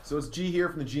So it's G here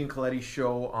from the G and Coletti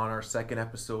show on our second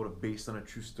episode of Based on a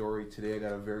True Story. Today I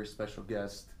got a very special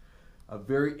guest, a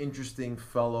very interesting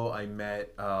fellow I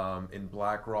met in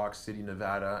Black Rock City,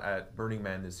 Nevada at Burning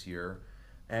Man this year.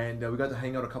 And we got to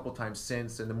hang out a couple times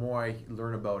since, and the more I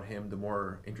learn about him, the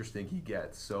more interesting he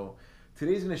gets. So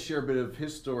today's going to share a bit of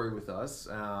his story with us,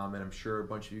 and I'm sure a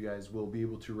bunch of you guys will be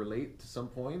able to relate to some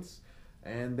points.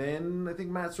 And then I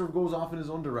think Matt sort of goes off in his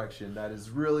own direction that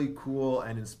is really cool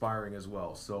and inspiring as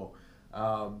well. So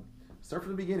start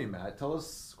from the beginning, Matt. Tell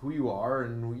us who you are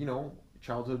and,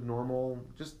 childhood, normal.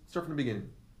 Just start from the beginning.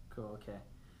 Cool, okay.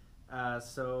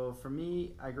 So for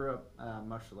me, I grew up a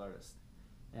martial artist.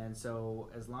 And so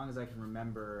as long as I can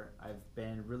remember, I've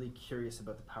been really curious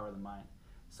about the power of the mind.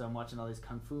 So I'm watching all these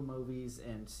kung fu movies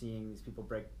and seeing these people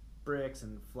break bricks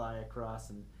and fly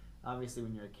across. And obviously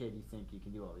when you're a kid, you think you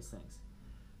can do all these things.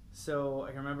 So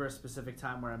I can remember a specific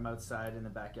time where I'm outside in the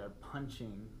backyard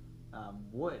punching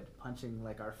wood, punching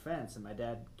like our fence. And my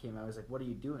dad came out, he was like, "What are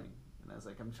you doing?" And I was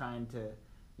like, "I'm trying to,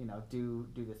 do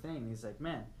the thing." And he's like,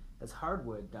 "Man, that's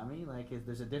hardwood, dummy. Like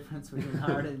there's a difference between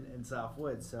hard and soft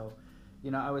wood." So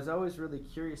I was always really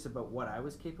curious about what I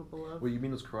was capable of. Well, you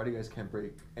mean those karate guys can't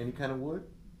break any kind of wood?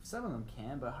 Some of them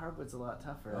can, but hardwood's a lot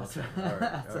tougher. Okay, all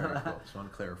right, cool. Just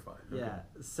want to clarify. Yeah, okay.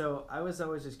 So I was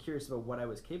always just curious about what I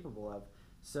was capable of.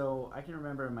 So I can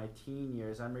remember in my teen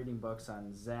years, I'm reading books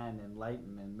on Zen,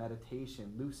 enlightenment,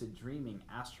 meditation, lucid dreaming,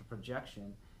 astral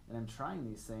projection, and I'm trying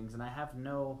these things, and I have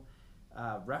no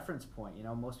reference point.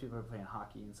 Most people are playing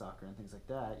hockey and soccer and things like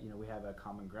that. We have a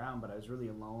common ground, but I was really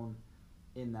alone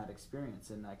in that experience.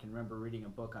 And I can remember reading a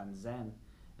book on Zen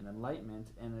and enlightenment,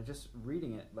 and just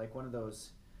reading it like one of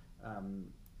those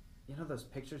those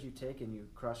pictures you take and you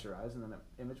cross your eyes and then an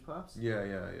image pops? Yeah.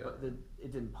 But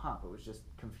it didn't pop, it was just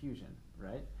confusion,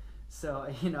 right? So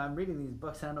I'm reading these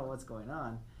books, I don't know what's going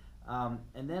on,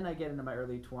 and then I get into my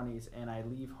early 20s and I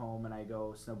leave home and I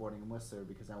go snowboarding in Whistler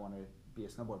because I want to be a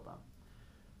snowboard bum.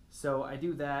 So I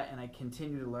do that and I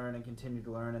continue to learn,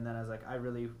 and then I was like, I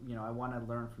really, I want to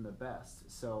learn from the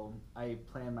best. So I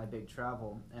planned my big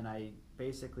travel, and I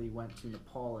basically went to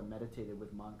Nepal and meditated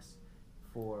with monks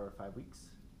for 5 weeks.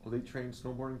 Well, they train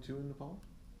snowboarding too in Nepal?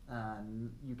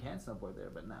 You can snowboard there,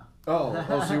 but no.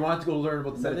 Oh, so you wanted to go learn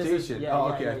about the So meditation?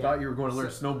 okay. I thought you were going to learn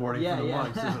snowboarding from the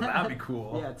monks. That'd be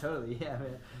cool. Yeah, totally. Yeah,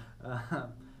 man.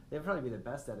 They'd probably be the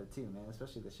best at it too, man,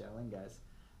 especially the Shaolin guys.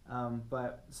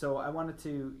 But so I wanted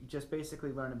to just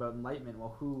basically learn about enlightenment.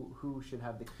 Well, who should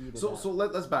have the key to that? So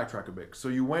let's backtrack a bit. So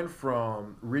you went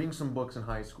from reading some books in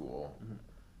high school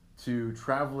to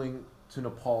traveling to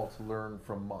Nepal to learn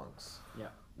from monks. Yeah.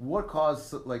 What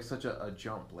caused such a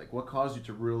jump? Like what caused you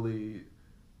to really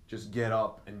just get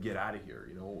up and get out of here?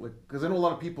 Because I know a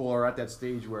lot of people are at that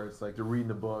stage where it's like they're reading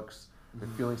the books, they're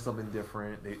feeling something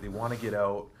different, they want to get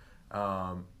out,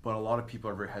 but a lot of people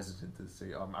are very hesitant to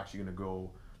say, "I'm actually going to go."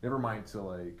 Never mind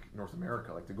to North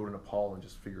America, to go to Nepal and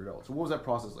just figure it out. So what was that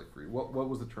process like for you? What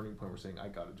was the turning point where saying, "I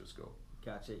gotta just go"?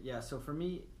 Gotcha. Yeah. So for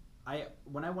me,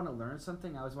 when I want to learn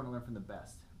something, I always want to learn from the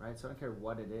best, right? So I don't care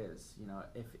what it is.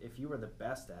 If you were the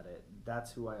best at it,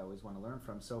 that's who I always want to learn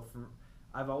from. So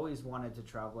I've always wanted to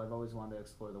travel. I've always wanted to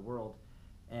explore the world,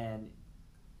 and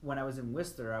when I was in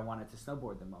Whistler, I wanted to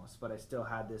snowboard the most, but I still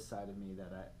had this side of me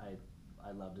that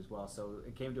I loved as well. So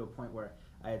it came to a point where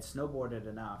I had snowboarded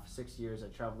enough. 6 years, I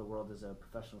traveled the world as a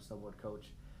professional snowboard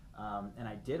coach, and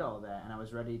I did all that, and I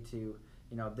was ready to,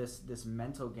 this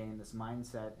mental game, this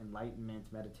mindset, enlightenment,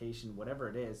 meditation, whatever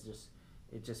it is,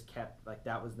 it just kept,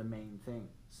 that was the main thing.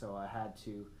 So I had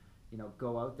to,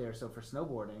 go out there. So for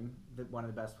snowboarding, one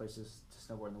of the best places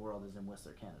to snowboard in the world is in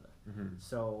Whistler, Canada. Mm-hmm.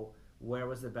 So where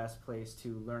was the best place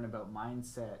to learn about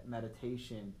mindset,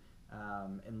 meditation,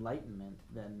 enlightenment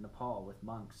than Nepal with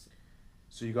monks?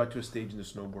 So you got to a stage in the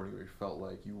snowboarding where you felt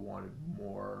like you wanted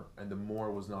more, and the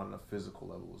more was not on a physical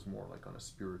level, it was more like on a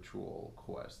spiritual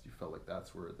quest. You felt like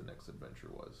that's where the next adventure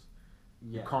was.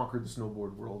 Yeah. You conquered the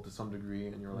snowboard world to some degree,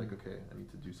 and you're like, okay, I need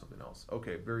to do something else.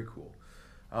 Okay, very cool.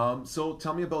 So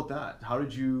tell me about that. How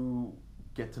did you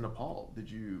get to Nepal?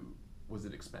 Was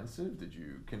it expensive?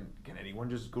 Can anyone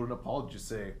just go to Nepal? Did you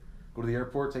say, go to the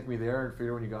airport, take me there, and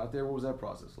figure out when you got there? What was that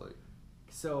process like?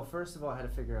 So first of all, I had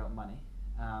to figure out money.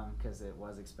 Because it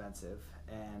was expensive,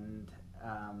 and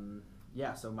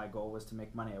so my goal was to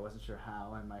make money. I wasn't sure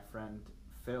how, and my friend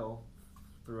Phil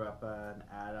threw up an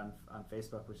ad on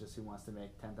Facebook, which is who wants to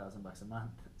make $10,000 a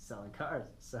month selling cars.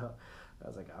 So I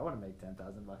was like, I want to make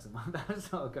 $10,000 a month. I've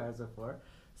sold cars before.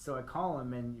 So I call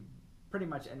him, and pretty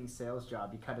much any sales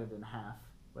job, you cut it in half,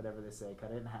 whatever they say,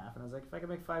 cut it in half. And I was like, if I can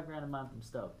make $5,000 a month, I'm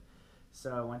stoked.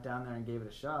 So I went down there and gave it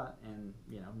a shot, and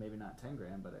maybe not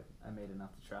 $10,000, but I made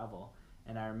enough to travel.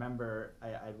 And I remember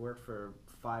I'd worked for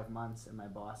 5 months, and my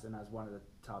boss, and I was one of the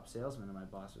top salesmen, and my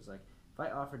boss was like, if I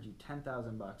offered you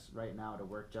 $10,000 right now to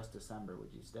work just December,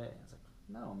 would you stay? I was like,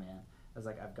 no, man. I was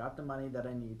like, I've got the money that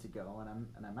I need to go,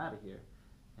 and I'm out of here.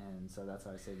 And so that's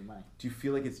how I save the money. Do you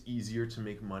feel like it's easier to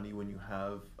make money when you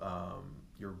have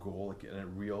your goal, like, and a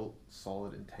real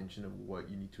solid intention of what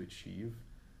you need to achieve?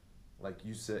 Like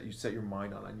you set your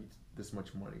mind on, I need this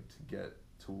much money to get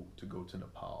to go to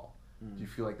Nepal. Do you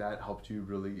feel like that helped you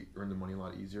really earn the money a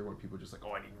lot easier when people are just like,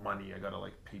 oh, I need money, I gotta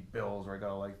like pay bills, or I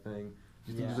gotta like thing?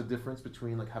 Do you think there's a difference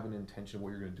between like having an intention of what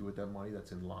you're gonna do with that money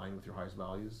that's in line with your highest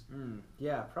values?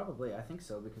 Yeah, probably. I think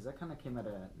so, because that kind of came out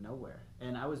of nowhere,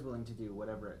 and I was willing to do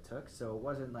whatever it took. So it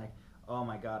wasn't like, oh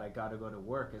my God, I got to go to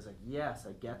work. It's like, yes,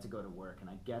 I get to go to work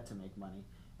and I get to make money.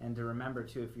 And to remember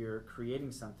too, if you're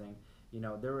creating something, you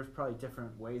know, there was probably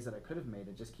different ways that I could have made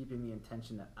it. Just keeping the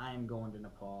intention that I'm going to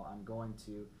Nepal, I'm going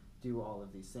to do all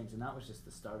of these things, and that was just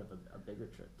the start of a bigger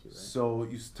trip too, right? So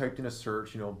you typed in a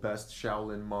search, you know, best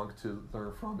Shaolin monk to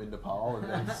learn from in Nepal, and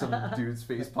then some dude's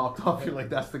face popped up. You're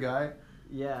like, that's the guy?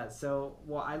 Yeah. So,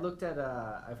 well, I looked at,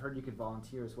 I've heard you could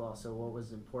volunteer as well. So what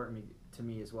was important to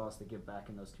me as well is to give back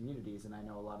in those communities, and I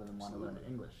know a lot of them want to learn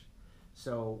English.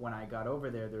 So when I got over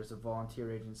there's a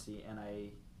volunteer agency, and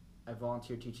I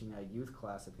volunteered teaching a youth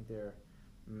class. I think they're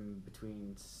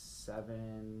between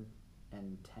 7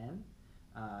 and 10.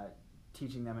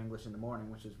 Teaching them English in the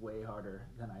morning, which is way harder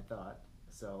than I thought.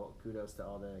 So kudos to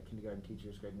all the kindergarten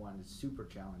teachers. Grade 1 is super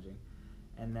challenging.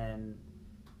 And then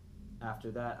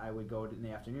after that, I would go in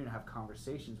the afternoon and have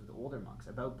conversations with older monks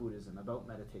about Buddhism, about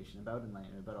meditation, about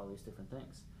enlightenment, about all these different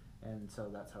things. And so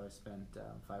that's how I spent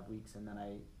 5 weeks. And then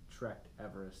I trekked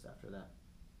Everest after that.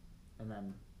 And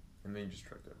then you just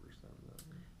trekked Everest after that.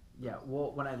 Yeah,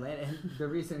 well, when I landed, the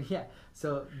reason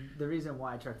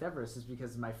why I trekked Everest is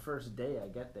because my first day I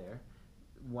get there,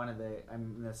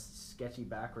 I'm in this sketchy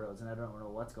back roads, and I don't know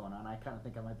what's going on. I kind of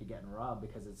think I might be getting robbed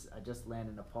because I just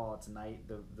landed in Nepal. It's night.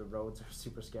 The roads are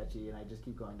super sketchy, and I just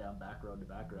keep going down back road to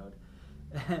back road.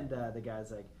 And the guy's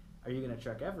like, "Are you gonna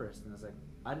trek Everest?" And I was like,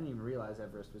 "I didn't even realize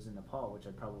Everest was in Nepal, which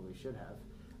I probably should have."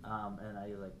 And I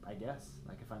was like, "I guess,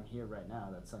 like, if I'm here right now,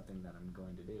 that's something that I'm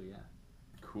going to do." Yeah.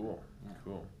 Cool. Yeah.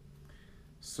 Cool.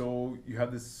 So you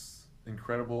had this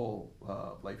incredible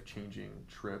life-changing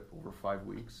trip over 5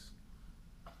 weeks.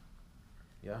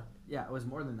 Yeah? Yeah, it was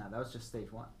more than that. That was just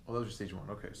stage 1. Oh, that was just stage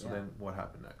 1. Okay, so then what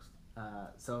happened next?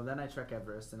 So then I trek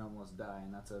Everest and almost die,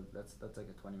 and that's like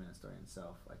a 20-minute story in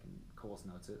itself. I can Cole's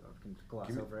notes it, or can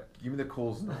gloss over it. Give me the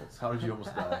Cole's notes. How did you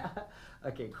almost die?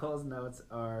 Okay, Cole's notes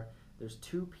are, there's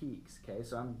 2 peaks, okay?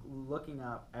 So I'm looking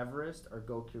up Everest or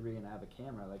Gokuri, and I have a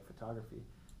camera, like photography.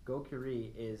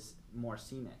 Gokuri is more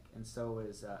scenic, and so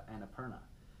is Annapurna.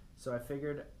 So I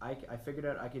figured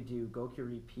out I could do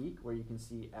Gokuri Peak, where you can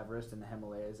see Everest and the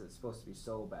Himalayas. It's supposed to be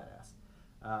so badass.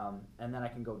 And then I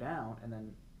can go down and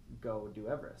then go do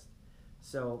Everest.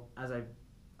 So as I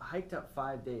hiked up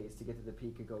 5 days to get to the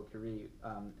peak of Gokuri,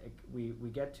 we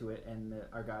get to it, and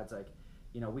our guide's like,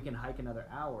 you know, we can hike another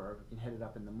hour, or we can hit it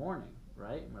up in the morning,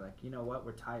 right? And we're like, you know what,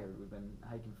 we're tired. We've been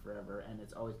hiking forever, and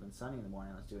it's always been sunny in the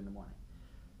morning. Let's do it in the morning.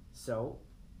 So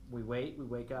we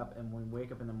wake up, and when we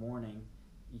wake up in the morning,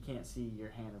 you can't see your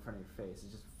hand in front of your face.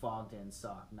 It's just fogged in,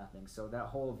 soft, nothing. So that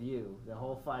whole view, the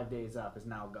whole 5 days up, is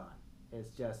now gone.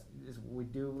 We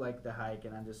do like the hike,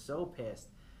 and I'm just so pissed.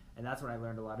 And that's when I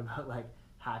learned a lot about like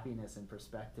happiness and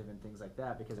perspective and things like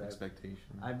that, because I was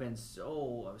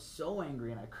so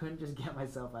angry, and I couldn't just get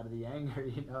myself out of the anger.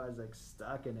 You know, I was like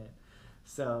stuck in it.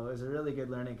 So it was a really good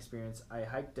learning experience. I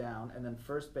hiked down, and then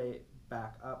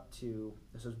back up to,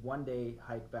 this was 1 day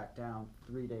hike back down,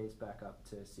 3 days back up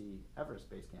to see Everest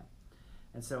Base Camp.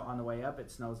 And so on the way up,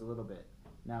 it snows a little bit.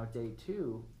 Now day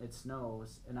 2, it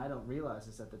snows, and I don't realize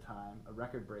this at the time, a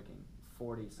record-breaking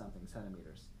 40-something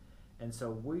centimeters. And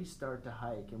so we start to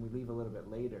hike, and we leave a little bit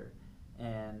later,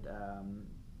 and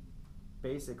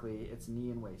basically it's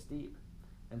knee and waist deep.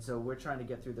 And so we're trying to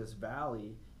get through this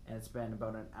valley, and it's been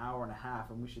about an hour and a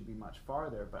half, and we should be much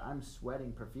farther, but I'm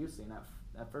sweating profusely, and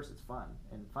at first it's fun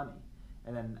and funny.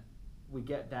 And then we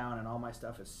get down, and all my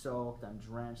stuff is soaked, I'm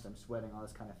drenched, I'm sweating, all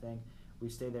this kind of thing. We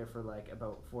stay there for like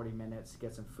about 40 minutes,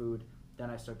 get some food,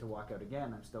 then I start to walk out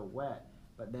again. I'm still wet,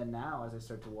 but then now as I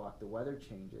start to walk, the weather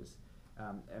changes.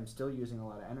 I'm still using a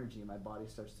lot of energy, my body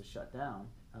starts to shut down.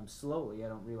 Slowly, I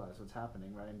don't realize what's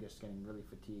happening, right? I'm just getting really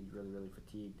fatigued, really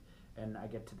fatigued, and I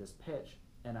get to this pitch,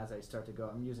 and as I start to go,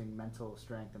 I'm using mental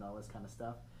strength and all this kind of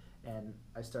stuff, and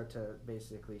I start to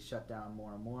basically shut down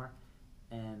more and more,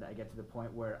 and I get to the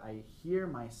point where I hear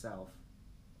myself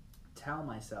tell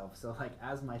myself, so like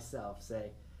as myself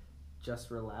say,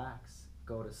 just relax,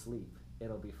 go to sleep,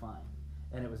 it'll be fine.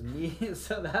 and it was me.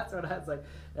 So that's what I was like,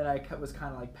 and I was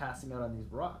kind of like passing out on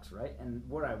these rocks, right? And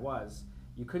where I was,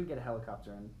 you couldn't get a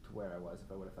helicopter in to where I was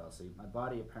if I would have fell asleep. My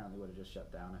body apparently would have just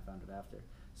shut down. I found it after.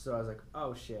 So I was like,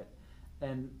 oh shit,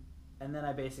 and then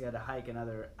I basically had to hike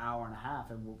another hour and a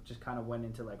half, and just kind of went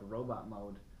into like robot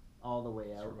mode all the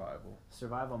way out.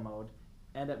 Survival mode.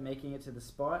 End up making it to the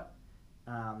spot,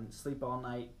 sleep all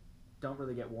night, don't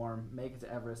really get warm, make it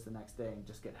to Everest the next day, and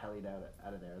just get hellied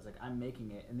out of there. I was like, I'm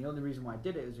making it. And the only reason why I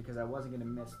did it is because I wasn't going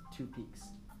to miss 2 peaks.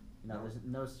 There's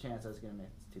no chance I was going to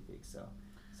miss 2 peaks,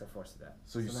 so forced that.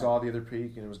 So you saw the other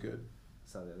peak and it was good?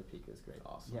 Saw the other peak, it was great.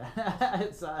 Awesome. Yeah,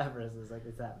 I saw Everest, it was like,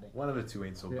 it's happening. One out of 2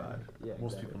 ain't so bad. Yeah,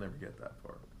 Most exactly. people never get that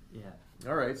far. Yeah.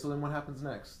 All right, so then what happens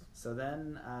next? So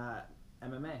then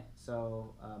MMA,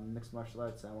 so mixed martial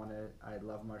arts. I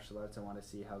love martial arts. I want to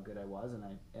see how good I was,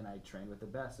 and I trained with the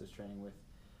best. I was training with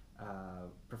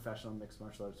professional mixed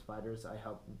martial arts fighters. I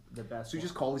help the best. So you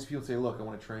just call these people and say, look, I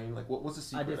want to train. Like, what's the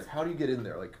secret? Like, how do you get in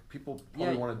there? Like, people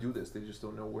probably want to do this. They just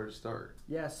don't know where to start.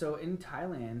 Yeah, so in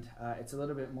Thailand, it's a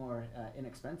little bit more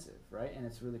inexpensive, right? And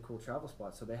it's a really cool travel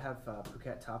spot. So they have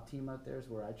Phuket Top Team out there is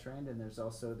where I trained, and there's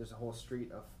a whole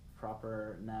street of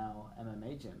proper now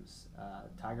MMA gyms.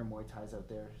 Tiger Muay Thai's out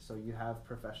there. So you have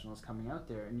professionals coming out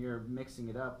there, and you're mixing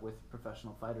it up with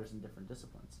professional fighters in different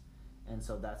disciplines. And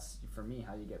so that's, for me,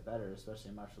 how you get better,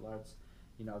 especially in martial arts.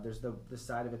 There's the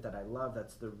side of it that I love,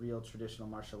 that's the real traditional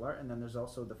martial art, and then there's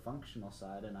also the functional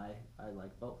side, and I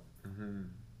like both. Mm-hmm.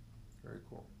 Very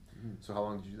cool. Mm-hmm. So how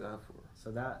long did you do that for?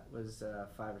 So that was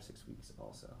 5 or 6 weeks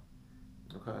also.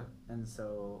 Okay. And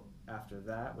so after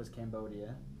that was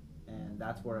Cambodia, and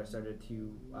that's where I started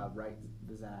to write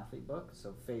the Zen Athlete book.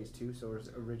 So phase 2. So it was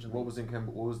originally. What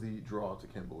was the draw to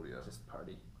Cambodia? Just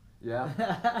party. Yeah.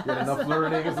 You had enough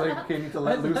learning. It's like, okay, you need to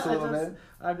let loose a little bit.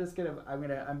 I'm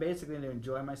basically gonna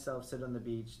enjoy myself, sit on the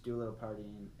beach, do a little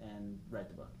partying, and write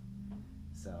the book.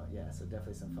 So yeah, so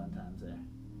definitely some fun times there.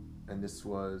 And this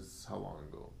was how long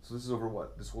ago? So this is over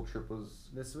what? This whole trip was.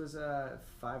 This was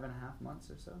 5.5 months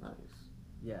or so. Nice.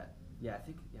 Yeah, I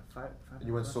think 5. And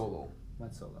you went solo.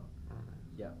 Went solo. Right.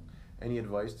 Yeah. Any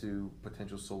advice to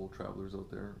potential solo travelers out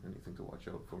there? Anything to watch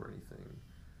out for? Anything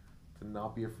to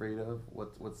not be afraid of?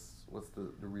 What's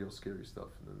the real scary stuff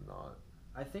and then not?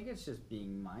 I think it's just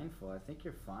being mindful. I think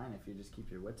you're fine if you just keep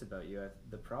your wits about you.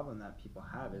 The problem that people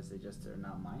have is they just are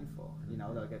not mindful.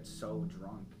 They'll get so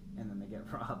drunk and then they get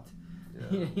robbed.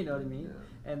 Yeah. You know what I mean?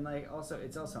 Yeah. And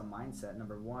it's also a mindset.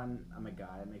 Number 1, I'm a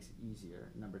guy, it makes it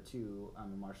easier. Number 2,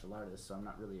 I'm a martial artist, so I'm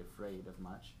not really afraid of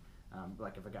much.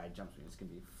 Like if a guy jumps me, it's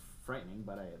gonna be frightening,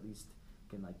 but I at least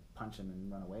can punch him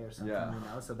and run away or something.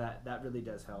 Yeah. So that really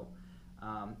does help.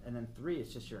 And then 3,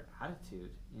 it's just your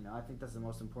attitude. I think that's the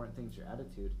most important thing, is your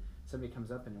attitude. Somebody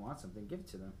comes up and you want something, give it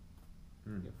to them.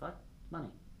 Fuck money.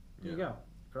 Here you go.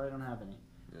 Probably don't have any.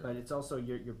 Yeah. But it's also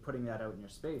you're putting that out in your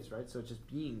space, right? So it's just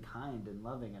being kind and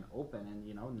loving and open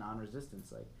and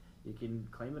non-resistance. Like, you can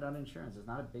claim it on insurance. It's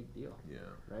not a big deal. Yeah.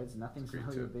 Right? Nothing's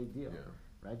really a big deal. Yeah.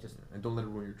 Right? Just and don't let it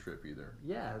ruin your trip either.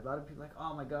 Yeah, a lot of people are like,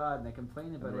 oh my god, and they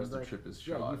complain about it. The rest of the trip is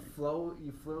shot. Yeah,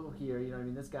 you flew here.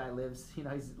 This guy lives.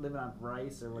 He's living on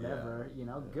rice or whatever.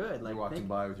 Good. Like, you're walking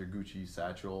by with your Gucci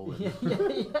satchel.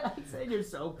 And and you're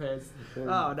so pissed.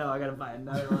 Oh no, I gotta buy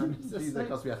another one. Jeez, that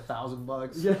cost me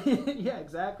 $1,000. Yeah,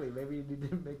 exactly. Maybe you need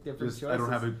to make different choices. I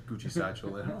don't have a Gucci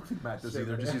satchel. I don't think Matt does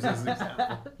either. Just use it as an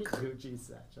example. Gucci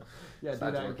satchel. Yeah,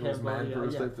 do that in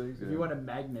Cambodia. If you want a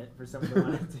magnet for someone to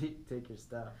want to take your stuff.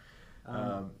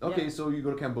 Okay, so you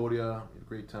go to Cambodia, you have a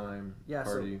great time,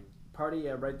 party,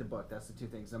 write the book. That's the 2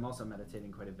 things. I'm also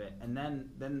meditating quite a bit. And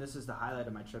then this is the highlight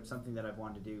of my trip. Something that I've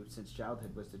wanted to do since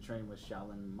childhood was to train with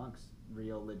Shaolin Monks.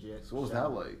 Real, legit. So what was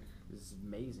that like? It was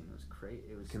amazing. It was great.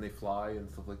 Can they fly and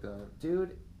stuff like that?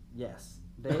 Dude, yes.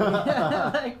 They,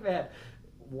 man,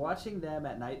 watching them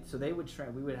at night, so they would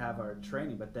train, we would have our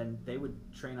training, but then they would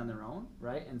train on their own,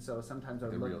 right? And so sometimes I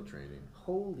would look, real training.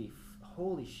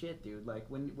 Holy shit, dude. Like,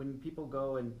 when people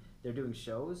go and they're doing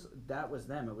shows, that was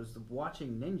them. It was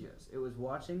watching ninjas. It was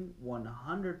watching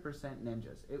 100%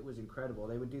 ninjas. It was incredible.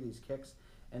 They would do these kicks,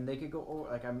 and they could go over,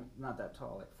 like, I'm not that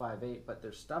tall, like 5'8", but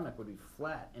their stomach would be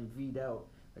flat and V'd out,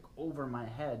 like, over my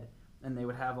head, and they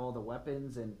would have all the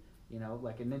weapons and,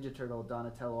 like a Ninja Turtle,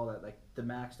 Donatello, all that, like, the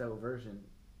maxed out version.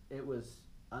 It was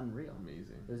unreal.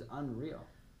 Amazing. It was unreal.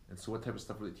 And so what type of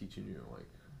stuff were they teaching you, like?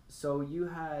 So you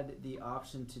had the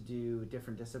option to do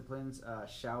different disciplines,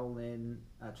 Shaolin,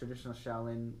 traditional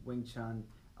Shaolin, Wing Chun,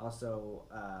 also,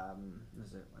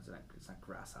 it's not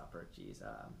grasshopper,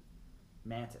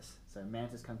 mantis. Sorry,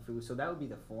 mantis Kung Fu. So that would be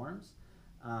the forms.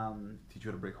 Teach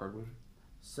you how to break hardwood?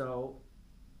 So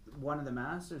one of the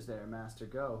masters there, Master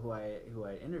Go, who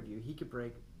I interview, he could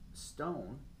break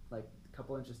stone, like a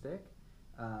couple inches thick,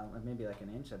 like maybe like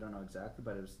an inch, I don't know exactly,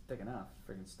 but it was thick enough,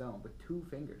 freaking stone, with 2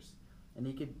 fingers. And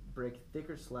he could break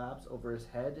thicker slabs over his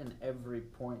head and every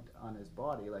point on his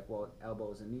body, like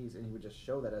elbows and knees, and he would just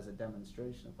show that as a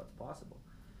demonstration of what's possible.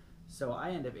 So I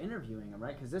end up interviewing him,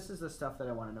 right? Because this is the stuff that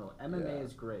I want to know. MMA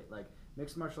is great, like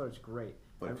mixed martial arts, great.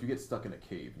 But if you get stuck in a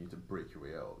cave, you need to break your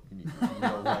way out. You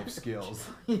need life skills.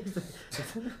 It's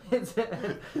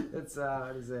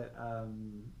what is it?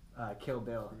 Kill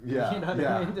Bill. Yeah, you know what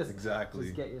I mean? Exactly.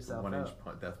 Just get yourself One-inch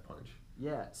out. death punch.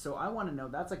 Yeah, so I want to know,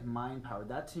 that's like mind power.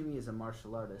 That to me is a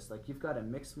martial artist. Like you've got a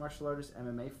mixed martial artist,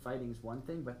 MMA, fighting is one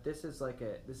thing, but this is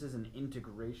an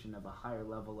integration of a higher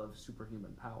level of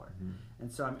superhuman power. Mm-hmm.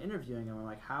 And so I'm interviewing him. I'm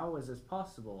like, how is this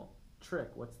possible? Trick.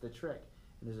 What's the trick?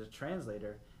 And there's a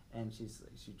translator, and she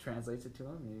translates it to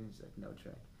him, and he's like, no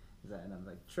trick. And I'm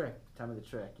like, trick. Tell me the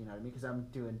trick. You know what I mean? Because I'm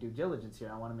doing due diligence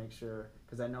here. I want to make sure,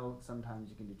 because I know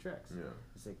sometimes you can do tricks. Yeah.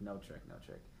 It's like, no trick, no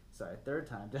trick. Sorry, third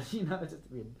time. You know,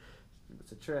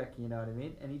 it's a trick, you know what I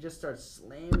mean? And he just starts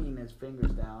slamming his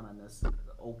fingers down on this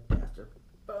oak caster.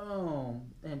 Boom!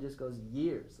 And just goes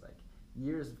years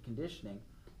of conditioning.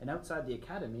 And outside the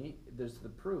academy, there's the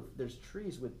proof. There's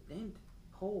trees with dent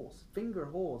holes, finger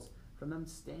holes, from them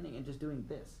standing and just doing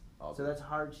this. So that's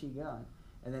hard Qigong.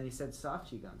 And then he said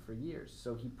soft Qigong for years.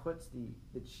 So he puts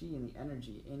the Qi and the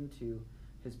energy into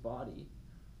his body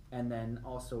and then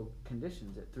also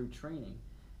conditions it through training.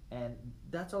 And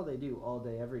that's all they do all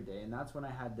day, every day. And that's when I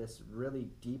had this really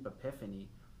deep epiphany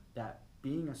that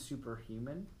being a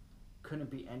superhuman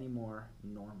couldn't be any more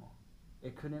normal.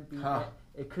 It couldn't be.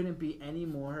 It couldn't be any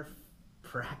more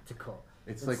practical.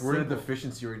 It's like we're in a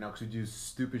deficiency right now because we do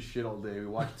stupid shit all day. We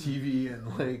watch TV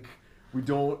and like we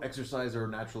don't exercise our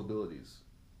natural abilities.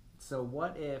 So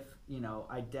what if,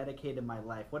 I dedicated my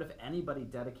life? What if anybody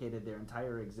dedicated their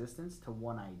entire existence to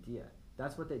one idea?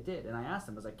 That's what they did. And I asked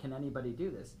him, I was like, can anybody do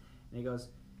this? And he goes,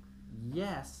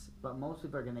 yes, but most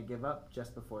people are going to give up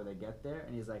just before they get there.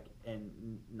 And he's like, and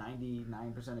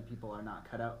 99% of people are not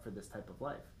cut out for this type of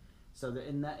life. So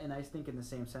and I think in the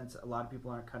same sense, a lot of people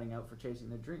aren't cutting out for chasing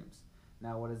their dreams.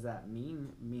 Now, what does that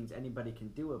mean? It means anybody can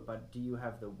do it, but do you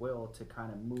have the will to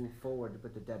kind of move forward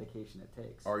with the dedication it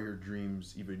takes? Are your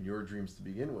dreams even your dreams to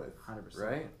begin with? 100%.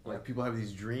 Right? Yep. Like people have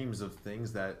these dreams of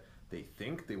things that they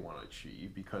think they want to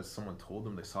achieve because someone told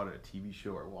them, they saw it in a TV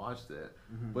show or watched it,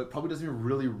 but it probably doesn't even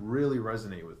really, really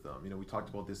resonate with them. We talked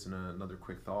about this in another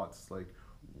Quick Thoughts, like,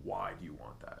 why do you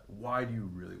want that? Why do you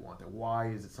really want that? Why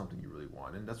is it something you really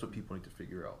want? And that's what people need to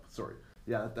figure out. Sorry.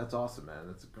 Yeah, that's awesome, man.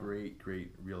 That's a great,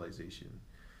 great realization.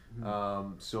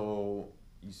 So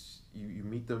you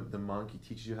meet the monk, he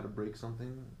teaches you how to break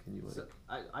something. Can you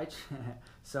like?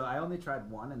 So I only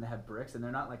tried one, and they had bricks, and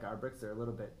they're not like our bricks. They're a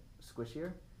little bit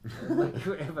squishier. Like,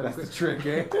 that's the trick,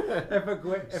 eh?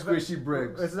 Squishy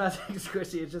bricks. It's not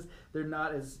squishy. It's just they're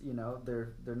not as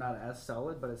they're not as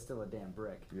solid, but it's still a damn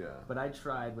brick. Yeah. But I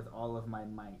tried with all of my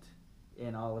might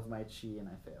and all of my chi, and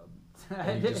I failed.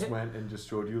 And you just went and just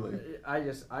showed you like.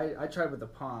 I tried with the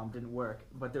palm, didn't work.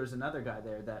 But there was another guy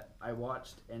there that I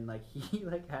watched, and like he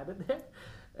like had it there,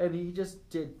 and he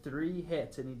just did 3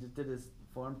 hits, and he just did his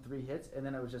form 3 hits, and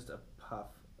then it was just a puff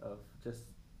of just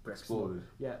bricks. Exploded.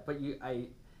 Yeah, but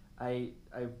I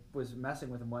was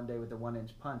messing with him one day with the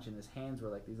 1-inch punch, and his hands were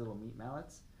like these little meat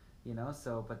mallets,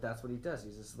 So, but that's what he does.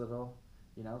 He's this little,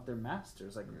 they're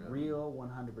masters, like real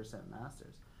 100%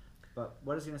 masters. But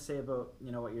what I was going to say about,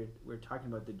 what we're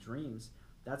talking about, the dreams,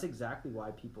 that's exactly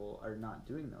why people are not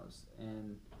doing those.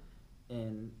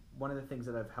 And one of the things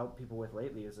that I've helped people with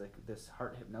lately is like this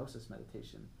heart hypnosis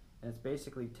meditation. And it's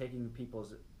basically taking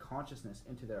people's consciousness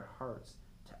into their hearts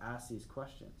to ask these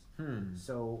questions.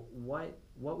 So what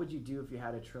would you do if you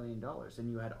had $1 trillion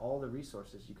and you had all the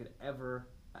resources you could ever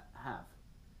have?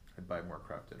 I'd buy more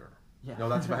craft dinner. Yeah. No,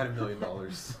 that's if I had $1 million.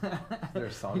 Is there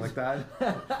a song like that?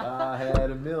 I had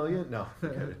 $1 million. No,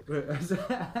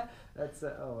 that's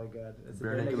oh my god.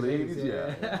 Bare Naked Ladies.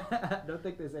 Yeah. I don't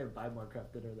think they say buy more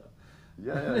craft dinner though.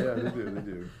 Yeah. They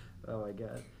do. Oh my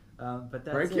god. But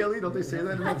that's right, Kaylee? Don't they say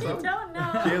that in that song? I don't know.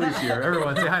 Kaylee's here.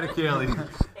 Everyone, say hi to Kaylee.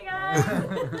 Hey guys.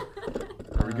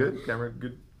 Are we good? Camera,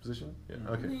 good position? Yeah.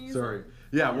 Okay. Amazing. Sorry.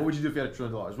 Yeah. What would you do if you had $1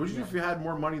 trillion? What would you do if you had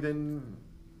more money than?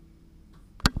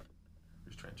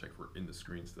 Just trying to check if we're in the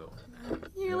screen still.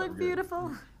 You look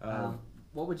beautiful.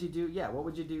 What would you do? Yeah. What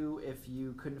would you do if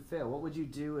you couldn't fail? What would you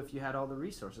do if you had all the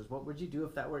resources? What would you do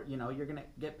if that were, you're gonna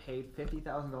get paid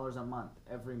 $50,000 a month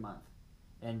every month,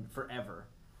 and forever?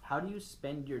 How do you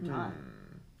spend your time?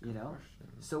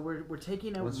 So we're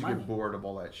taking out Once you money. get bored of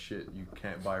all that shit you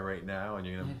can't buy right now, and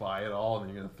you're gonna buy it all, and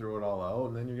then you're gonna throw it all out,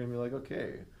 and then you're gonna be like,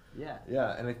 okay, Yeah.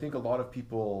 Yeah, and I think a lot of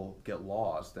people get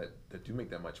lost that do make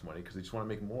that much money because they just want to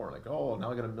make more. Like, oh,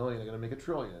 now I got $1 million, I got to make $1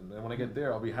 trillion. And when I get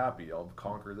there, I'll be happy. I'll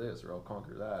conquer this or I'll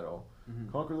conquer that. I'll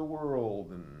conquer the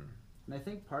world. And I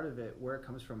think part of it, where it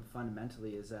comes from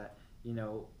fundamentally, is that, you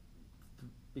know,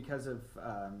 because of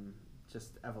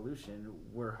just evolution,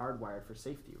 we're hardwired for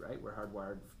safety, right? We're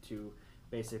hardwired to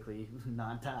basically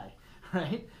not die,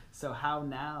 right? So how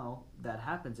now that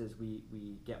happens is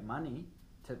we get money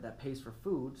that pays for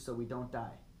food so we don't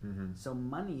die. So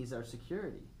money is our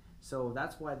security. So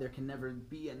that's why there can never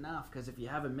be enough, because if you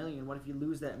have $1 million, what if you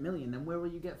lose that $1 million? Then where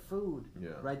will you get food?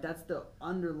 Right? That's the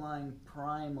underlying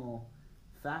primal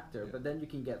factor. But then you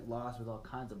can get lost with all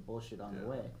kinds of bullshit on the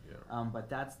way. But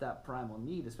that's that primal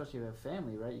need, especially if you have a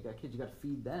family, right? You got kids, you got to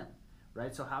feed them,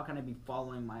 right? So how can I be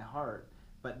following my heart?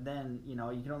 But then, you know,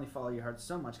 you can only follow your heart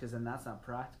so much, because then that's not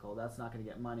practical. That's not going to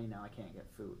get money. Now I can't get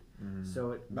food.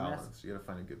 So it balance. You got to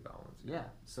find a good balance. Yeah.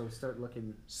 So start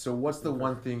looking. So what's the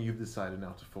one thing you've decided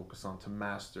now to focus on, to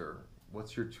master?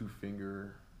 What's your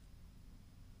two-finger?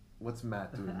 What's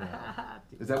Matt doing now?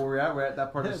 Is that where we're at? We're at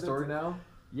that part of the story now?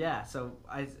 Yeah. So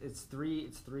it's three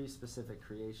specific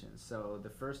creations. So the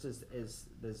first is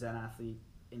the Zen Athlete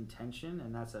intention,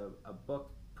 and that's a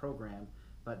book program.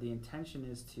 But the intention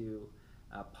is to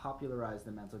popularize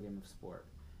the mental game of sport.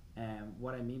 And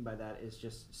what I mean by that is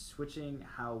just switching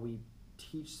how we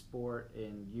teach sport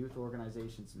in youth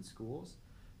organizations and schools.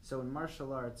 So in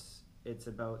martial arts, it's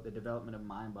about the development of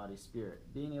mind, body,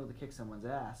 spirit. Being able to kick someone's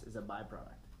ass is a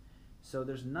byproduct. So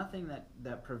there's nothing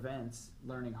that prevents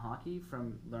learning hockey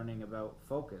from learning about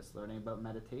focus, learning about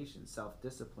meditation,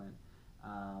 self-discipline,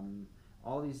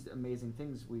 all these amazing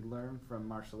things we learn from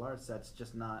martial arts that's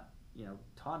just not, you know,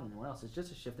 taught anywhere else. It's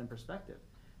just a shift in perspective.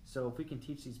 So if we can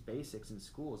teach these basics in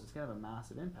schools, it's going to have a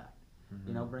massive impact.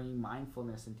 You know, bringing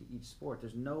mindfulness into each sport.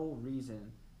 There's no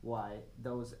reason why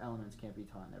those elements can't be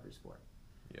taught in every sport.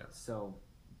 Yeah. So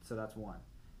that's one.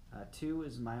 Two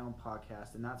is my own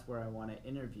podcast, and that's where I want to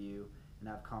interview and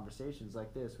have conversations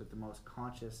like this with the most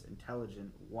conscious,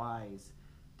 intelligent, wise,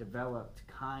 developed,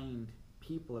 kind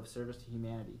people of service to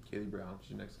humanity. Kaylee Brown,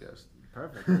 she's your next guest.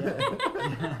 Perfect.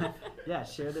 Yeah. Yeah,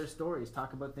 share their stories,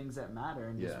 talk about things that matter,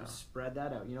 and just spread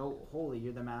that out. You know, holy,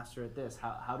 you're the master at this.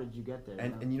 How did you get there?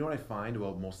 And you know what I find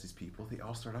about most of these people? They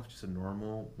all start off just a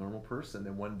normal person.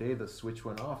 Then one day the switch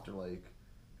went off. They're like,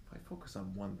 if I focus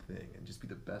on one thing and just be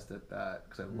the best at that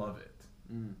because I love it,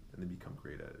 then they become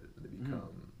great at it. They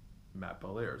become Matt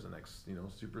Belair is the next, you know,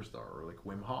 superstar, or like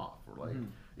Wim Hof, or like,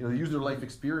 you know, they use their life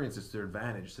experiences to their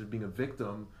advantage instead of being a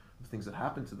victim of things that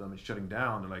happen to them and shutting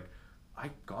down. They're like, I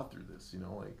got through this, you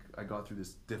know, like I got through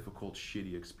this difficult,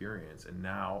 shitty experience, and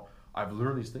now I've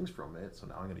learned these things from it. So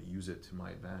now I'm going to use it to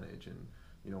my advantage, and,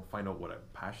 you know, find out what I'm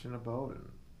passionate about and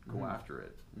go after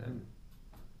it. And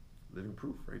living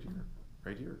proof right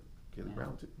here, Kaylee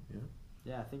Brown too.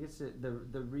 Yeah, I think it's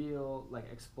the real like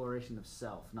exploration of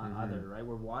self, not other, right?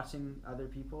 We're watching other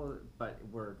people, but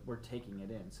we're taking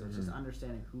it in. So it's just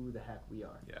understanding who the heck we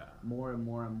are. Yeah. More and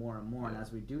more and more and more, and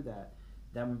as we do that,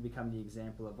 then we become the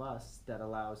example of us that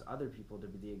allows other people to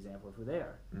be the example of who they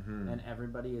are. And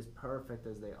everybody is perfect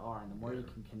as they are, and the more you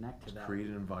can connect to that, create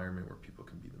an environment where people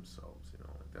can be themselves. You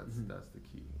know, like that's the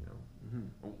key. You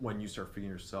know, when you start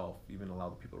figuring yourself, even allow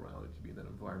the people around you to be in that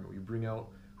environment where you bring out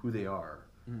who they are.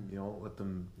 You know, let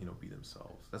them, you know, be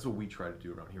themselves. That's what we try to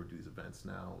do around here. We do these events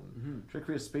now, and try to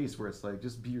create a space where it's like,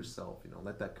 just be yourself. You know,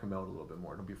 let that come out a little bit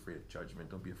more. Don't be afraid of judgment.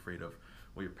 Don't be afraid of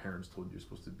what your parents told you you're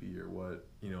supposed to be, or what,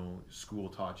 you know, school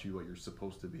taught you what you're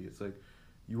supposed to be. It's like,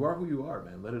 you are who you are,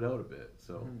 man. Let it out a bit.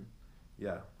 So,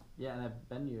 yeah. Yeah, and I've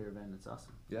been to your event. It's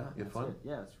awesome. Yeah, you had fun?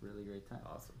 Yeah, it's a really great time.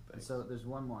 Awesome. Thanks. So there's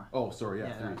one more. Oh, sorry.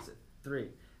 Yeah, three. That's it. Three.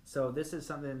 So this is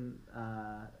something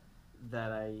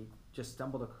that I just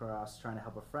stumbled across trying to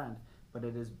help a friend, but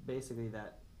it is basically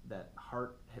that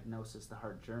heart hypnosis, the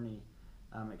heart journey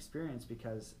experience,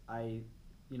 because I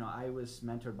was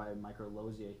mentored by Michael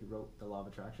Lozier. He wrote The Law of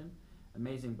Attraction.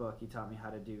 Amazing book. He taught me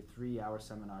how to do 3-hour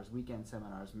seminars, weekend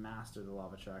seminars, master the Law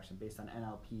of Attraction based on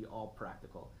NLP, all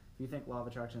practical. If you think Law of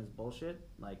Attraction is bullshit,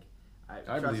 like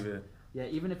I believe it. Yeah,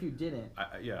 even if you didn't.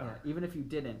 Even if you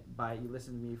didn't, you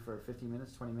listen to me for 15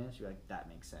 minutes, 20 minutes, you're like, that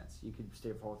makes sense. You could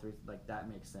stay for all 3, like, that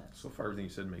makes sense. So far, everything you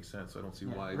said makes sense. So I don't see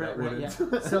why that wouldn't. Yeah.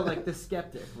 So, like, the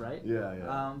skeptic, right?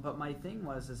 Yeah. But my thing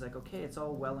is like, okay, it's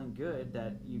all well and good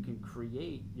that you can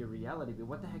create your reality, but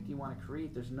what the heck do you want to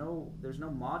create? There's no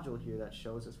module here that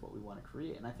shows us what we want to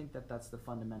create, and I think that's the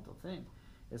fundamental thing.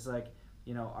 It's like,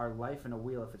 you know, our life in a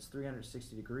wheel, if it's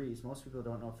 360 degrees, most people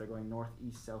don't know if they're going north,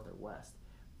 east, south, or west.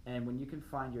 And when you can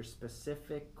find your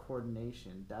specific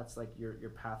coordination, that's like your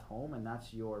path home, and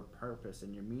that's your purpose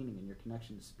and your meaning and your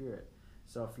connection to spirit.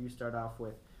 So if you start off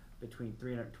with between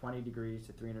 320 degrees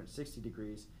to 360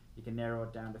 degrees, you can narrow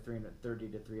it down to 330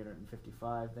 to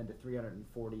 355, then to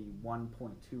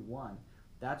 341.21.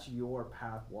 That's your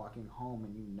path walking home,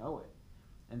 and you know it.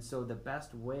 And so the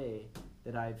best way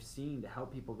that I've seen to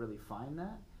help people really find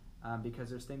that, because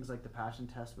there's things like the passion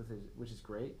test, which is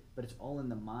great, but it's all in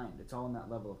the mind. It's all in that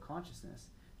level of consciousness.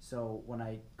 So when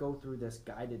I go through this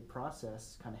guided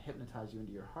process, kind of hypnotize you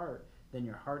into your heart, then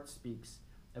your heart speaks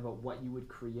about what you would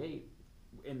create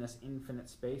in this infinite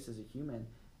space as a human.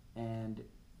 And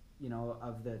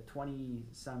of the 20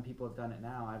 some people have done it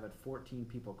now, I've had 14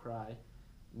 people cry.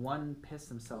 One pissed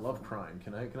himself. I love crying.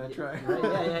 Can I try?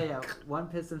 Right, yeah. One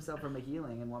pissed himself from a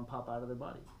healing, and one popped out of their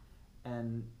body.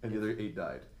 And the other 8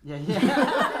 died. Yeah.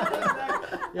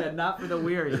 Yeah, not for the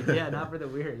weary. Yeah, not for the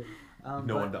weary.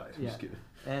 No one died. I'm just kidding.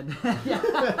 And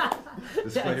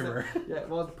disclaimer.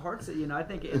 Well, parts of, I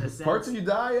think in a sense. Parts of you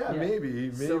die,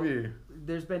 maybe. So,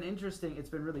 it's been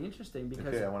really interesting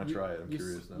because okay, I want to try it. I'm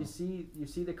curious now. You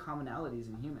see the commonalities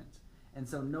in humans. And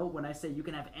so when I say you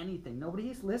can have anything,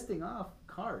 nobody's listing off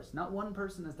cars. Not one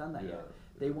person has done that yet.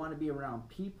 They want to be around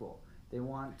people. They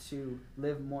want to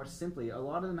live more simply. A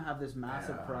lot of them have this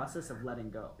massive process of letting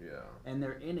go. Yeah. And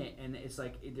they're in it, and it's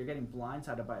like they're getting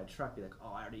blindsided by a truck. They're like,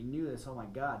 oh, I already knew this. Oh, my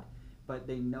God. But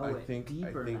they know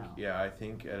deeper now. Yeah, I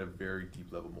think at a very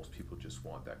deep level, most people just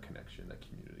want that connection, that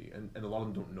community. And a lot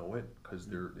of them don't know it because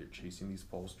they're chasing these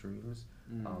false dreams.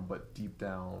 But deep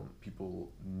down,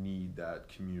 people need that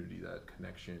community, that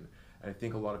connection. And I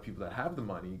think a lot of people that have the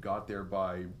money got there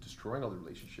by destroying all the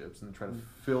relationships and trying to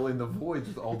fill in the voids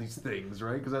with all these things,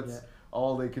 right? Because that's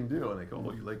all they can do. And they go,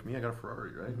 oh, you like me? I got a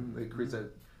Ferrari, right? It creates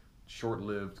that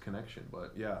short-lived connection.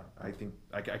 But yeah, I think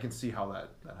I can see how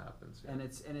that happens. Yeah. And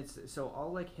it's so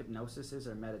all like hypnosis is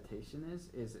or meditation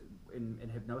is in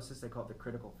hypnosis they call it the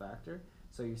critical factor.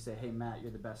 So you say, hey Matt,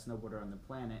 you're the best snowboarder on the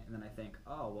planet, and then I think,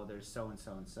 oh well, there's so and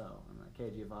so and so. I'm like, hey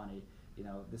Giovanni,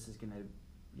 this is gonna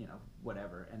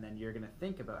whatever, and then you're going to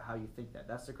think about how you think that.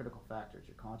 That's the critical factor, it's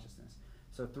your consciousness.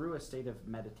 So through a state of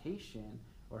meditation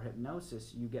or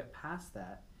hypnosis, you get past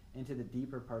that into the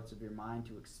deeper parts of your mind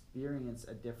to experience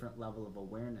a different level of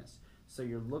awareness. So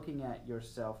you're looking at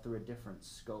yourself through a different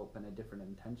scope and a different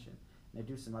intention. And I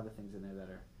do some other things in there that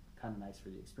are kind of nice for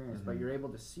the experience, but you're able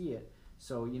to see it.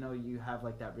 So, you have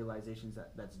like that realization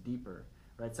that's deeper,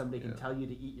 right? Somebody can tell you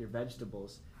to eat your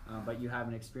vegetables, but you have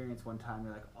an experience one time,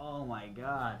 you're like, oh my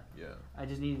God, I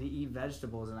just needed to eat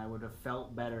vegetables and I would have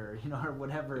felt better, or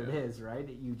whatever it is, right?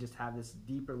 You just have this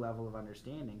deeper level of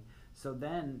understanding. So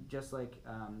then, just like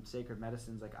sacred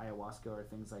medicines like ayahuasca or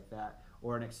things like that,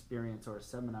 or an experience or a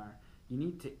seminar, you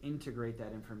need to integrate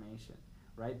that information,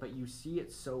 right? But you see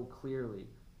it so clearly.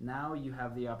 Now you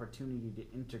have the opportunity to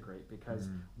integrate because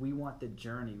we want the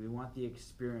journey, we want the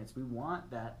experience, we want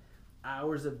that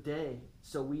hours of day.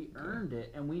 So we earned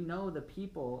it, and we know the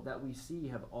people that we see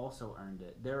have also earned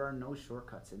it. There are no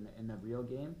shortcuts in the real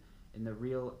game, in the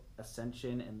real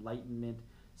ascension, enlightenment,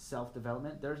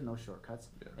 self-development. There's no shortcuts,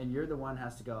 and you're the one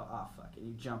has to go, oh fuck it,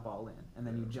 you jump all in, and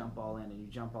then you jump all in, and you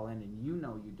jump all in, and you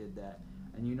did that,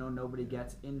 and nobody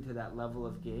gets into that level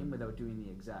of game without doing the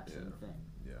exact same thing.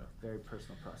 Very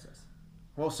personal process.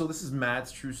 Well, so this is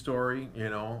Matt's true story,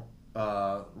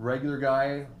 regular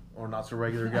guy or not so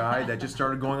regular guy that just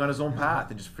started going on his own path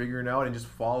and just figuring out and just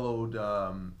followed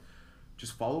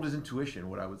his intuition.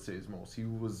 What I would say is most, he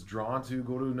was drawn to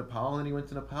go to Nepal, and he went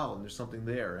to Nepal, and there's something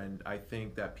there. And I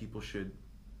think that people should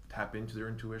tap into their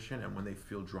intuition, and when they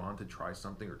feel drawn to try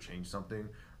something or change something,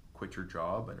 quit your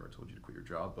job. I never told you to quit your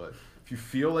job, but if you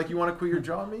feel like you want to quit your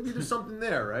job, maybe there's something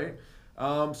there, right?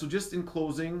 So just in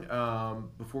closing,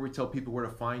 before we tell people where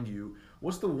to find you,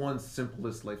 what's the one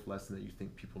simplest life lesson that you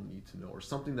think people need to know, or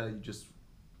something that you just,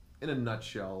 in a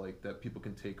nutshell, like that people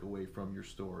can take away from your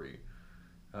story?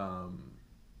 I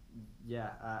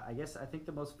think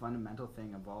the most fundamental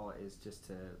thing of all is just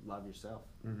to love yourself,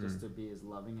 just to be as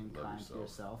loving and kind to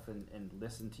yourself, and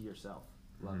listen to yourself,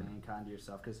 loving and kind to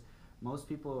yourself. Because most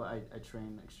people, I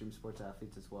train extreme sports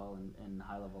athletes as well, and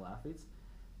high-level athletes,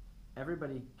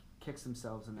 everybody kicks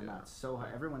themselves in the nuts so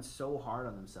hard. Everyone's so hard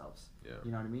on themselves.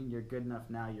 You know what I mean? You're good enough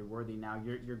now, you're worthy now,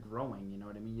 you're growing, you know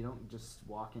what I mean? You don't just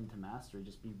walk into mastery.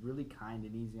 Just be really kind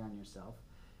and easy on yourself.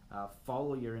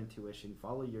 Follow your intuition,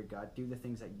 follow your gut, do the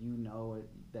things that you know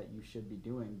that you should be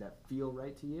doing that feel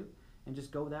right to you, and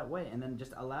just go that way. And then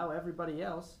just allow everybody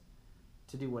else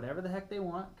to do whatever the heck they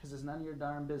want, because it's none of your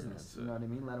darn business. You know what I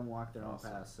mean? Let them walk their own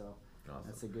path. So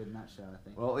that's a good nutshell, I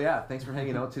think. Well, thanks for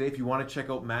hanging out today. If you want to check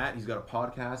out Matt, he's got a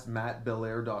podcast,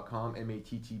 mattbelair.com,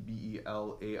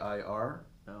 MattBelair.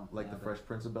 Oh, like yeah, the Fresh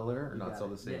Prince of Bel-Air, or not so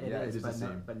the same? Yeah, it is the but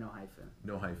same. but no hyphen.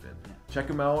 No hyphen. Yeah. Check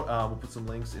him out. We'll put some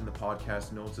links in the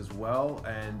podcast notes as well.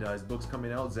 And his book's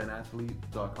coming out,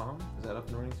 zenathlete.com. Is that up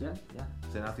and running too? Yeah.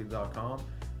 Zenathlete.com.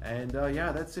 And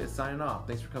that's it. Signing off.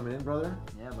 Thanks for coming in, brother.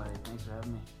 Yeah, buddy. Thanks for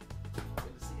having me.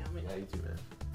 Good to see you, man. Yeah, you too, man.